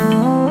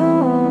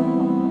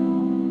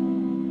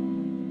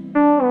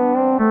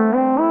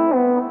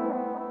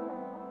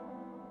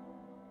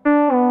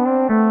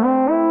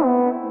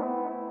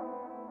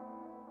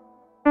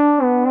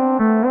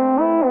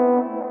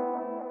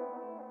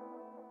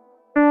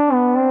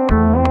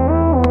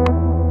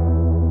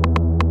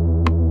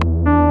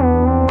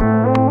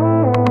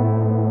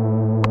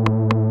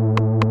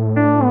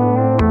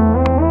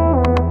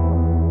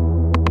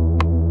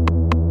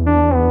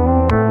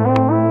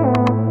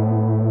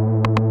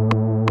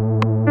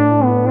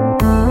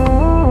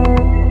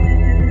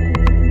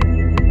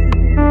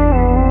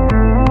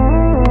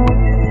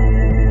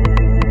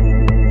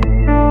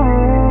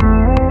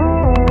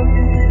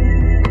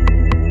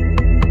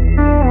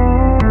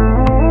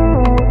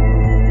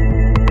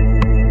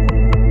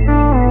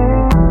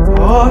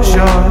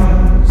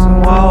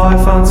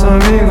found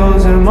some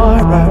eagles in my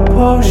rap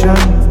potion.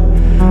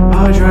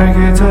 I drank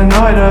it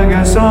tonight, I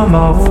guess I'm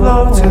out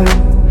floating.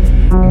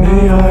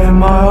 Mia in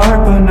my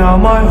heart, but now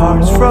my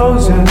heart's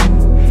frozen.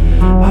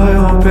 I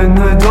opened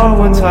the door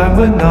one time,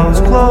 but now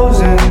it's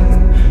closing.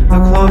 The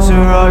closer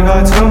I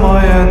got to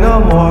my end, the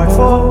more I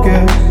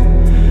focus.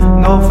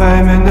 No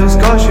fame in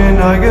discussion,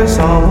 I guess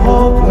I'm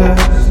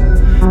hopeless.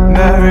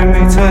 Marry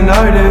me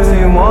tonight if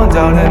you want,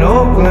 down in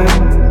Oakland.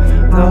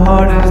 The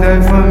hardest day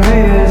for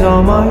me is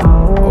on my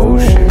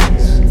oceans.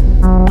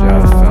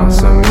 Yeah, I found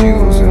some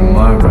eagles in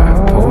my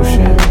rap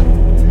potion.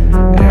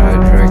 Yeah,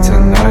 I drank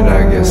tonight,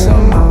 I guess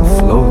I'm out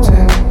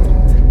floating.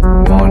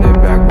 Want it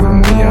back with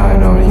me, I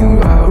know you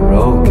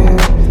outroken.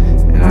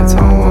 And I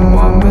told my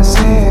mama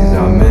sees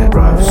I'm in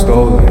rap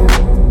stolen.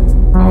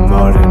 I'm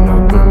out in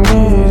the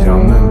Bermudes,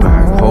 I'm in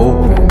back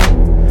hoping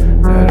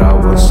that I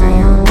will see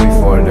you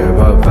before the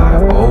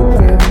back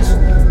opens.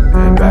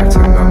 And back to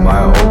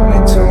my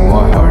opening till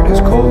my heart is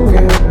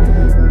coking.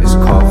 It's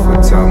called for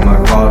time, my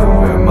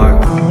bottle and my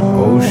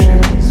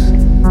oceans.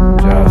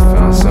 Yeah, I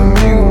found some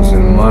eagles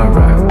in my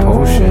rap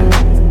potion.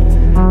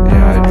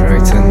 Yeah, I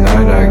drank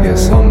tonight, I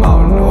guess I'm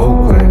out in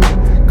Oakland.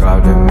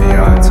 God to me,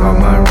 I told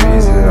my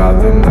reason,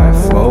 I've been back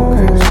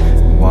focused.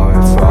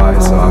 Wanting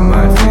flies on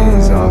my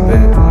fiends, I've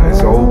been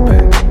eyes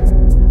open.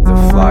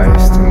 The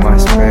flyers to my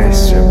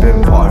spaceship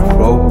been part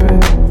open.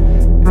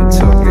 It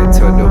took it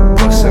to the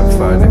bus and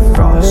found it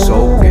frost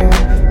soaking.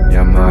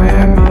 Yeah,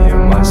 Miami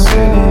in my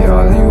city,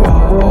 all you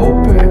are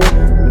open.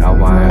 Now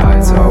my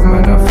eyes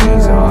open, the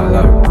fiends are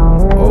like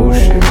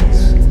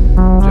oceans.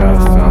 Yeah,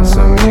 I found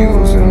some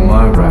eagles in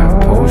my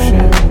rap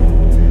potion.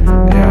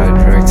 Yeah,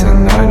 I drank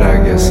tonight,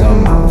 I guess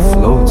I'm out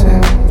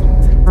floating.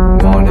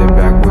 Want it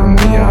back with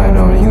me, I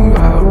know you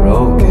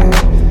outroken.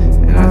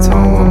 And I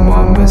told my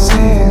mama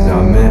sees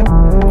I'm in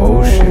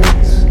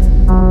oceans.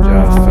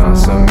 Yeah, I found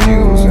some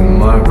eagles in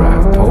my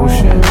rap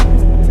potion.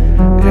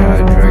 Yeah,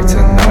 I drank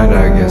tonight,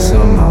 I guess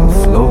I'm out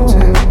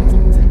floating.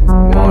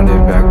 Want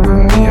it back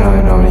with me,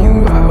 I know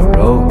you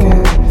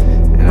outroken.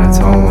 And I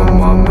told my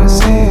mama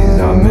sees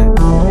I'm in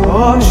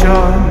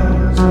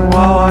oceans.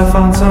 Wow, I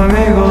found some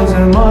eagles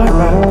in my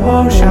rap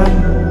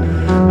potion.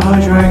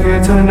 I drank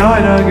it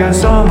tonight, I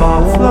guess I'm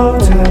out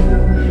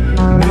floating.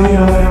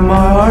 Mia in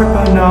my heart,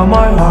 but now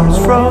my heart's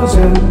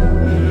frozen.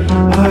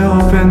 I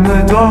opened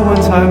the door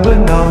one time, but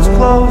now it's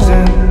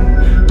closing.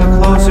 The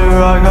closer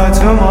I got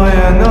to my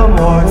end, the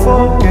more I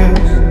focus.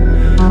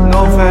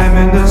 No fame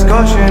in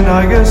discussion,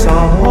 I guess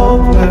I'm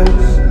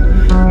hopeless.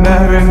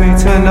 Marry me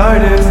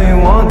tonight if you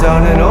want,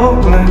 down in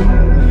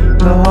Oakland.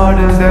 The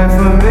hardest day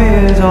for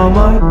me is on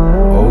my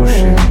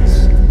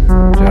oceans.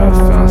 Yeah,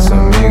 I found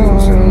some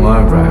eagles in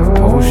my rap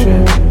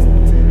potion.